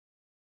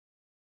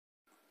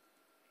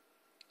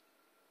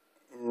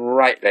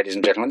right, ladies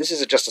and gentlemen, this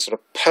is just a sort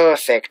of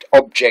perfect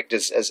object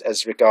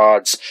as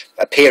regards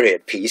a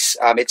period piece.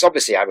 It's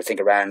obviously, I would think,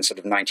 around sort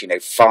of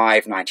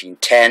 1905,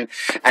 1910,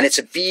 and it's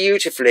a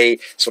beautifully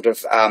sort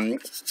of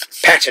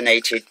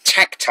patinated,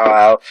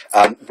 tactile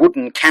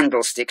wooden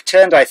candlestick,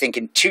 turned, I think,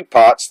 in two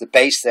parts. The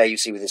base there you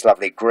see with this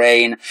lovely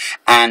grain,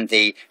 and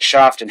the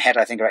shaft and head,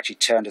 I think, are actually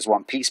turned as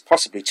one piece,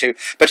 possibly two.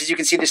 But as you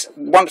can see, this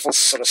wonderful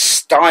sort of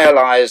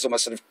stylized,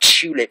 almost sort of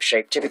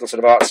tulip-shaped, typical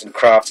sort of arts and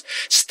crafts,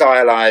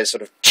 stylized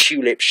sort of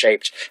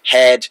tulip-shaped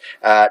head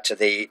to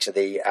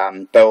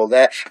the bowl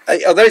there.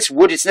 Although it's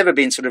wood, it's never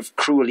been sort of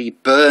cruelly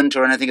burnt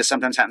or anything, as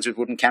sometimes happens with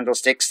wooden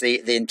candlesticks.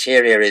 The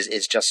interior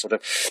is just sort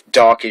of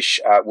darkish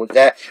wood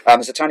there.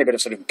 There's a tiny bit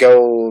of sort of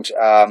gold,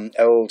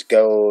 old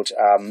gold,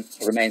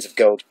 remains of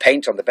gold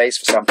paint on the base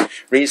for some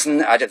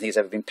reason. I don't think it's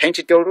ever been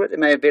painted gold. It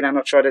may have been, I'm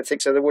not sure, I don't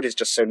think so. The wood is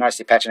just so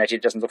nicely patinated,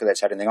 it doesn't look as though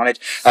it's had anything on it.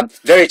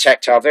 Very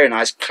tactile, very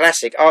nice,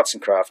 classic arts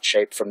and crafts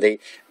shape from the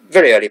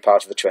very early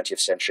part of the 20th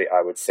century,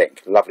 I would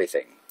think. Lovely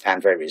thing,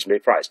 and very reasonably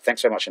priced.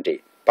 Thanks very much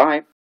indeed. Bye.